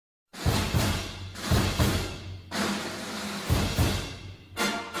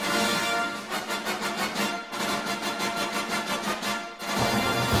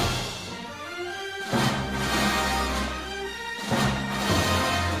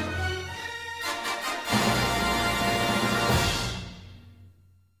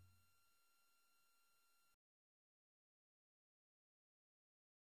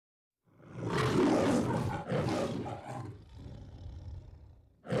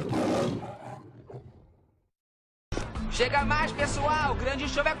Chega mais, pessoal, o grande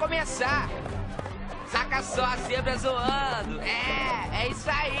show vai começar. Saca só a zebra zoando. É isso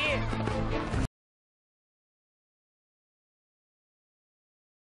aí.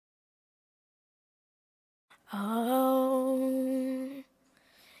 Oh,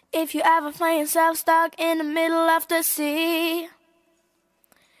 if you ever find yourself stuck in the middle of the sea,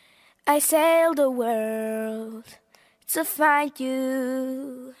 I sailed the world to find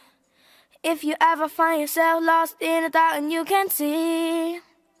you. If you ever find yourself lost in the dark and you can't see,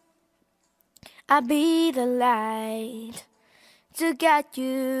 I'll be the light to guide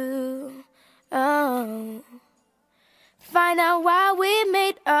you. Oh, find out why we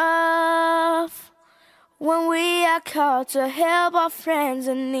made of when we are called to help our friends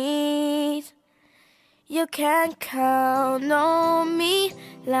in need. You can count on me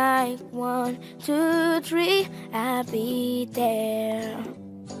like 1, 2, 3, I'll be there.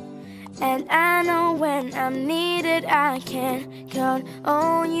 And I know when I'm needed, I can count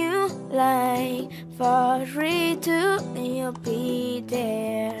on you like 4, 3, 2, and you'll be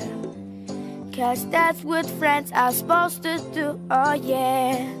there. 'Cause that's what friends are supposed to do, oh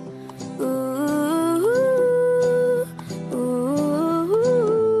yeah. Ooh, ooh,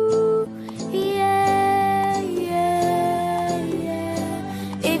 yeah, yeah,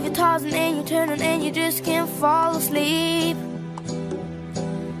 yeah. If you're tossing and you're turning and you just can't fall asleep,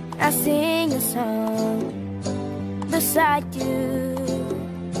 I sing a song beside you.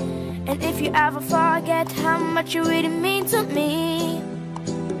 And if you ever forget how much you really mean to me,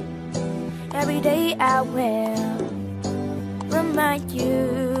 every day I will remind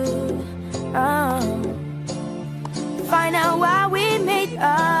you. Oh, find out why we made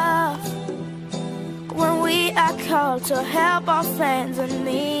up when we are called to help our friends in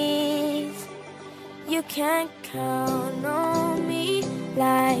need. You can count on me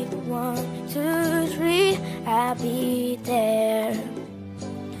like 1, 2, 3, I'll be there.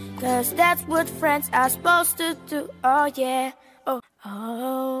 'Cause that's what friends are supposed to do, oh yeah. Oh,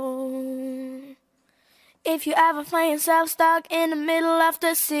 oh. If you ever find yourself stuck in the middle of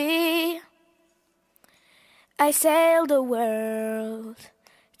the sea, I sailed the world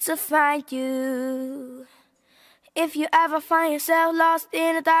to find you. If you ever find yourself lost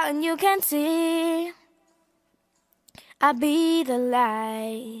in the dark and you can't see, I'll be the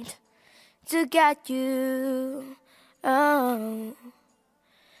light to guide you. Oh,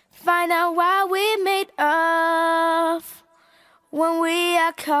 find out why we made of when we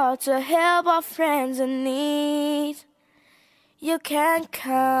are called to help our friends in need. You can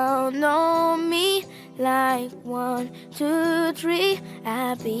count on me like 1, 2, 3,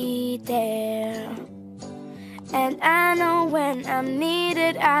 I'll be there. And I know when I'm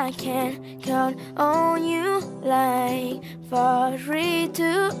needed, I can count on you like 4, 3,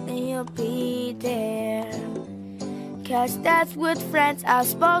 2, and you'll be there. 'Cause that's what friends are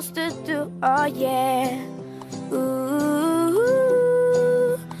supposed to do, oh yeah. Ooh,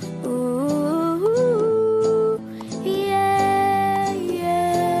 ooh, yeah,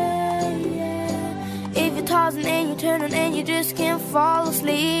 yeah, yeah. If you're tossing and you're turning and you just can't fall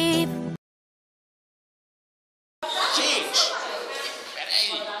asleep,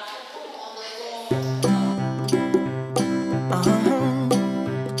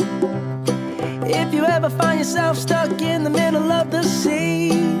 if you ever find yourself stuck in the middle of the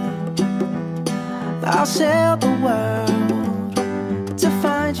sea, I'll sail the world to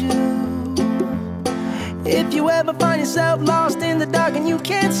find you. If you ever find yourself lost in the dark and you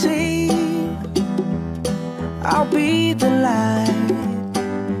can't see, I'll be the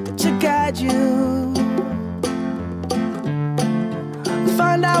light to guide you.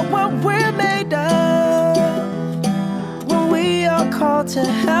 Find out what we're made of when we are called to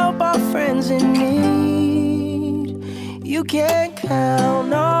help our friends in need. You can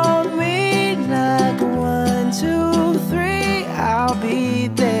count on me like 1, 2, 3, I'll be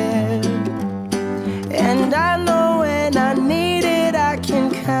there. And I know when I need it, I can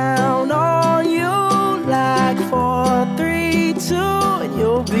count on you like 4, 3, 2, and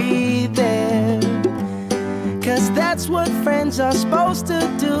you'll be there. 'Cause that's what friends are supposed to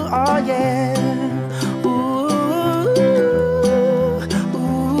do, oh yeah. Ooh,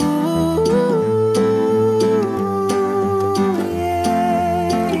 ooh,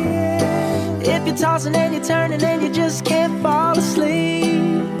 yeah, yeah. If you're tossing and you're turning and you just can't fall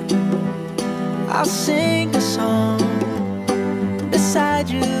asleep, I'll sing a song beside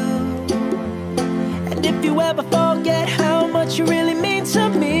you. And if you ever forget how much you really mean to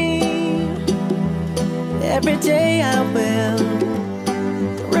me, every day I will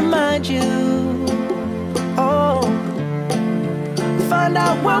remind you. Oh, find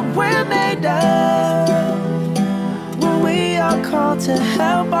out what we're made of when when we are called to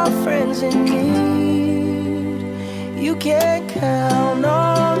help our friends in need. You can count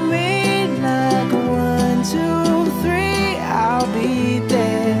on me like 1, 2, 3, I'll be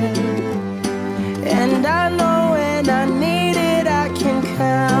there. And I know when I need it, I can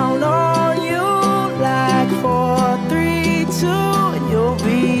count on you like 4, 3, 2, and you'll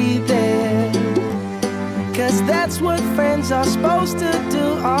be there. 'Cause that's what friends are supposed to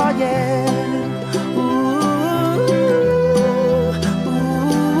do, oh yeah.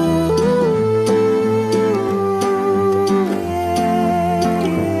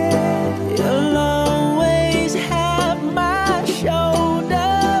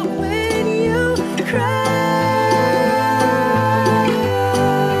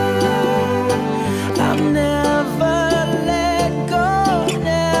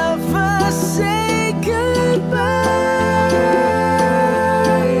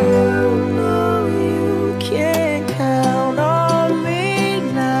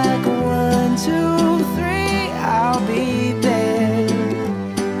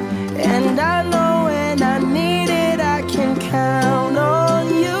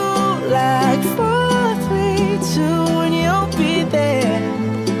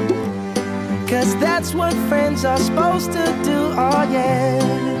 That's what friends are supposed to do, oh yeah.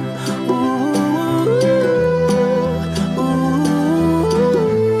 Ooh, ooh.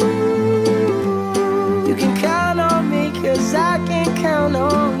 You can count on me 'cause I can count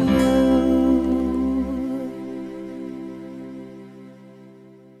on you.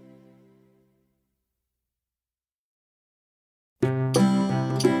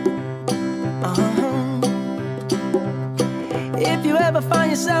 If you ever find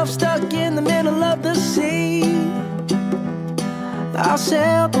yourself stuck in the middle of the sea, I'll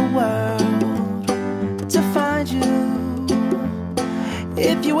sail the world to find you.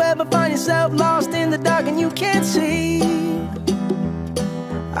 If you ever find yourself lost in the dark and you can't see,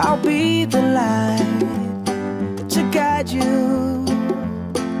 I'll be the light to guide you.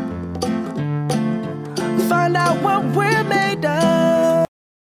 Find out what we're made of.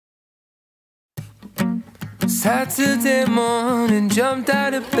 Saturday morning, jumped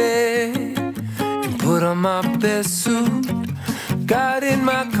out of bed and put on my best suit. Got in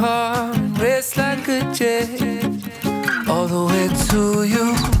my car and raced like a jet all the way to you.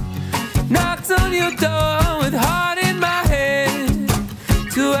 Knocked on your door with heart in my head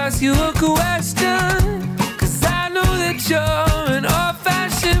to ask you a question, 'cause I know that you're an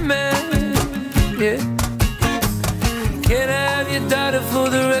old-fashioned man, yeah. Can I have your daughter for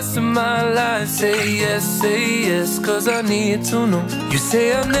the rest of my life? Say yes, 'cause I need to know. You say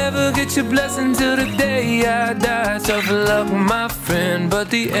I'll never get your blessing till the day I die. Tough luck, my friend, but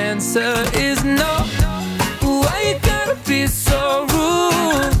the answer is no. Why you gotta be so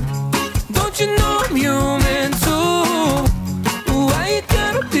rude? Don't you know I'm human too? Why you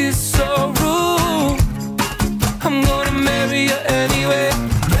gotta be so rude? I'm gonna marry you anyway.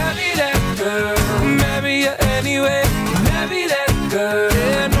 Marry that girl, marry you anyway. Marry that girl,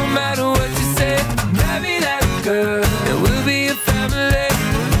 yeah, no matter what you say. Marry that girl, and we'll be a family.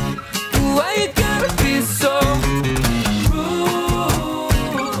 Why you gotta be so rude?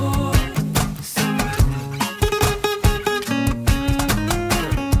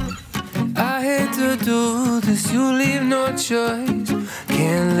 I hate to do this, you leave no choice.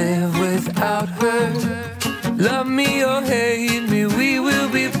 Can't live without her. Love me or hate me, we will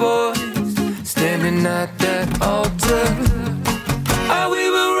be boys, standing at that altar. Or we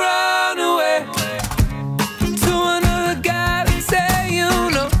will run away to another guy and say,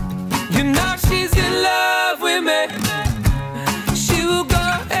 you know she's in love with me. She will go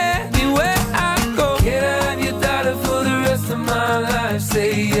anywhere I go. Can I have your daughter for the rest of my life?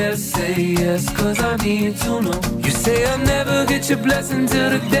 Say yes, 'cause I need to know. You say I'll never get your blessing till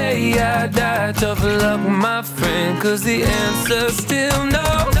the day I die. Tough luck, my friend, 'cause the answer's still no.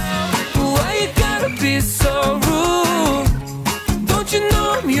 Why you gotta be so rude? Don't you know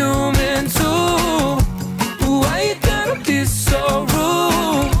I'm human too? Why you gotta be so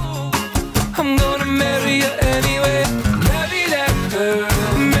rude? I'm gonna marry you anyway. Marry that girl,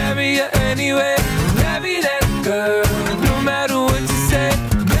 marry you anyway. Marry that girl, no matter what you say.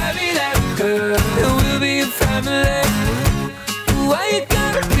 Marry that girl, and we'll be a family. Why you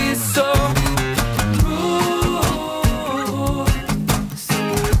gotta be so rude?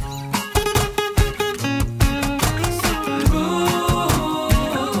 Rude.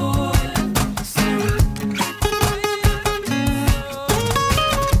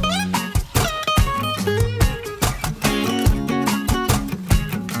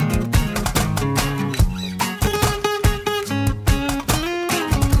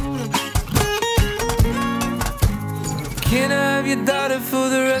 Can I have your daughter for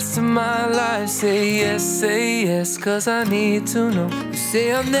the rest of my life? Say yes, cause I need to know. You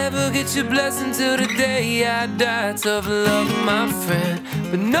say I'll never get your blessing till the day I die. Tough love, my friend,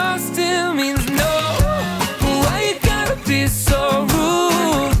 but no still means no. Why you gotta be so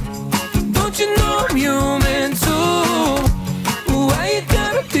rude? Don't you know I'm human too? Why you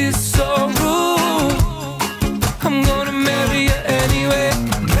gotta be so rude? I'm gonna marry you anyway.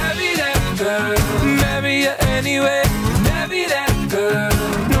 Marry that girl. Marry you anyway. Marry that girl.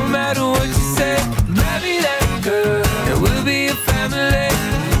 No matter what you say. Marry that girl. And we'll be a family.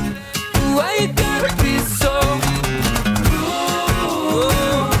 Why you gotta be so rude?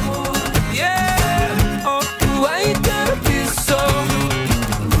 Yeah. Oh, why you gotta be so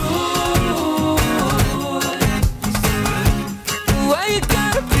rude? Why you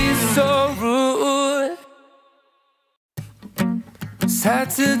gotta be so rude?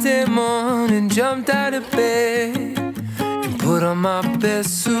 Saturday morning, jumped out of bed and put on my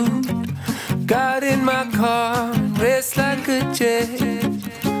best suit. Got in my car and raced like a jet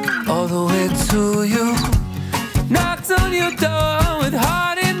all the way to you. Knocked on your door with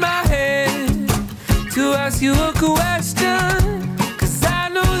heart in my head to ask you a question, cause I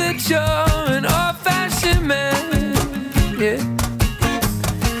know that you're an old-fashioned man. Yeah.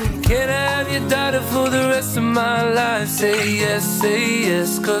 Can I have your daughter for the rest of my life? Say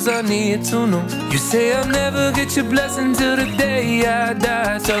yes, cause I need to know. You say I'll never get your blessing till the day I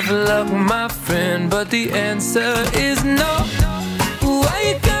die. Tough luck, my friend, but the answer is no. Why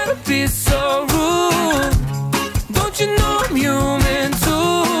you gotta be so rude? Don't you know I'm human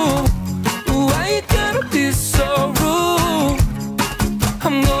too? Why you gotta be so rude?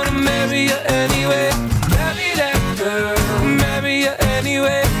 I'm gonna marry you anyway. Marry that girl. Marry you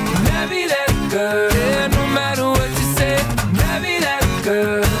anyway. Marry that girl. Yeah, no matter what you say. Marry that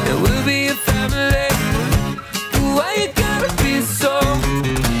girl. And we'll be a family. Why you gotta be so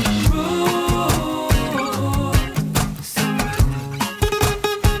rude?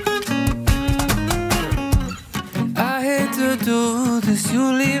 I hate to do this, you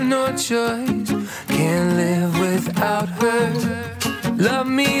leave no choice. Can't live without her. Love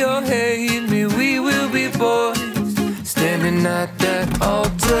me or hate me, we will be boys. Standing at that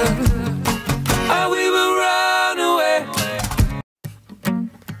altar, or we will run away.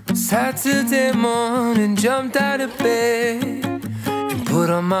 Saturday morning, jumped out of bed and put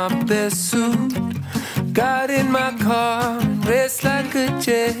on my best suit. Got in my car and raced like a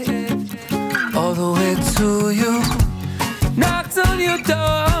jet all the way to you. Knocked on your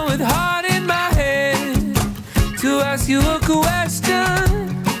door with heart in my head to ask you a question.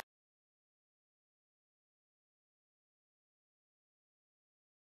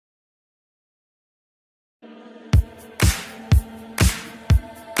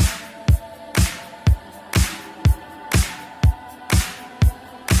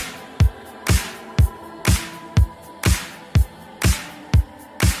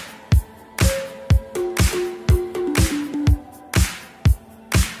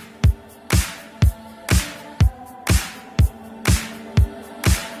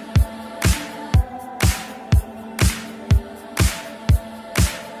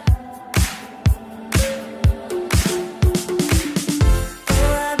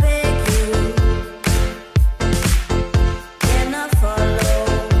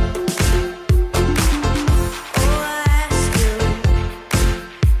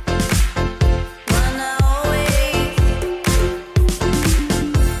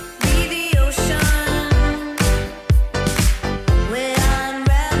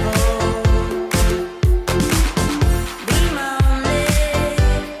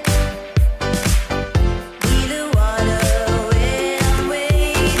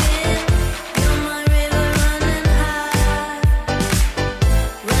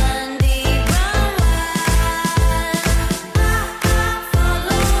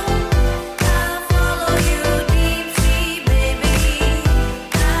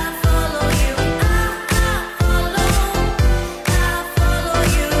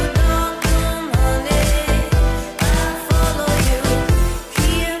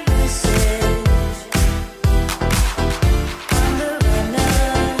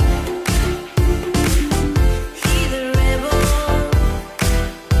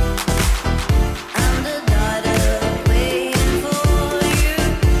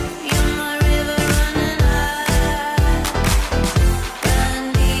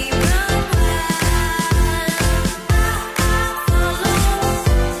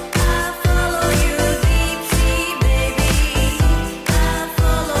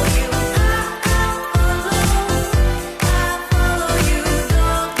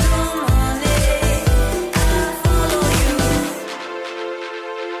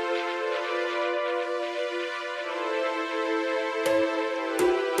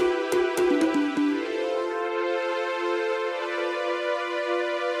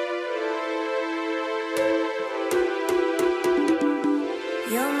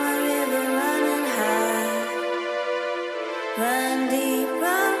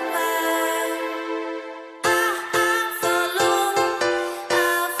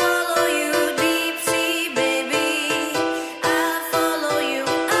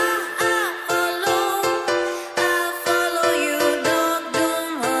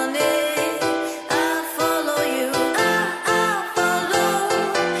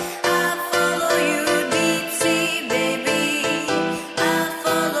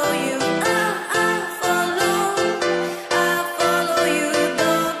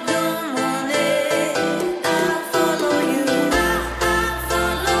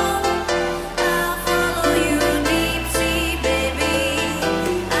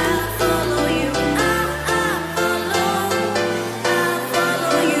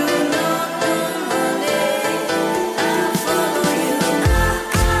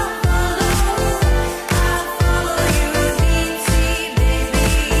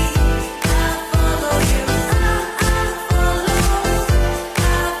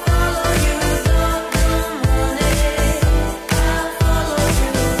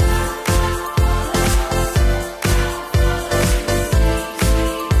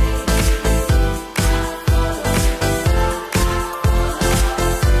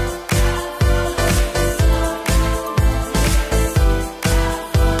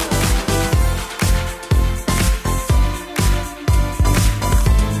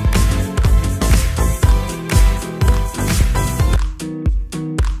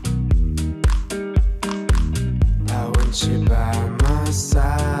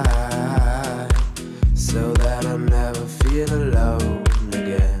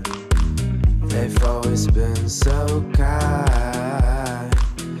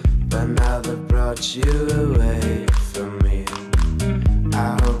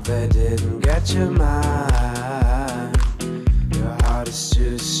 set your mind. Your heart is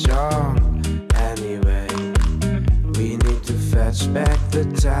too strong anyway. We need to fetch back the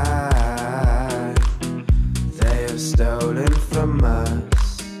time they have stolen from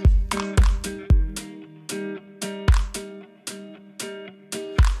us.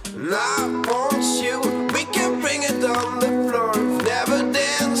 And I want you, we can bring it on the floor. We've never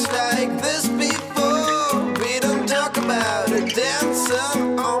danced like this before. We don't talk about it,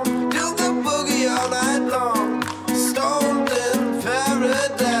 dancing on, do the boogie all night long. Stoned in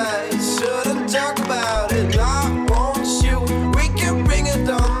paradise, shouldn't talk about it. I want you, we can bring it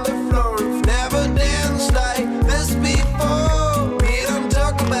on the floor. We've never danced like this before. We don't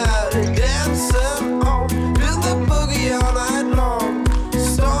talk about it, dancing on, do the boogie all night long.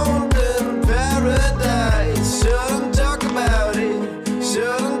 Stoned in paradise, shouldn't talk about it,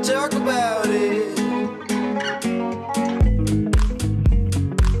 shouldn't talk about it.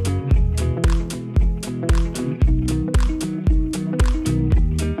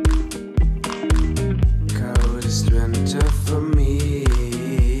 Coldest winter for me,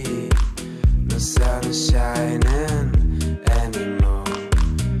 no sun is shining anymore.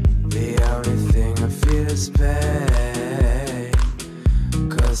 The only thing I feel is pain,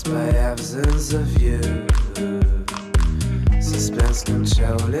 caused by absence of you. Suspense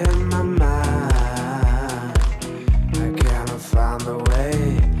controlling my mind.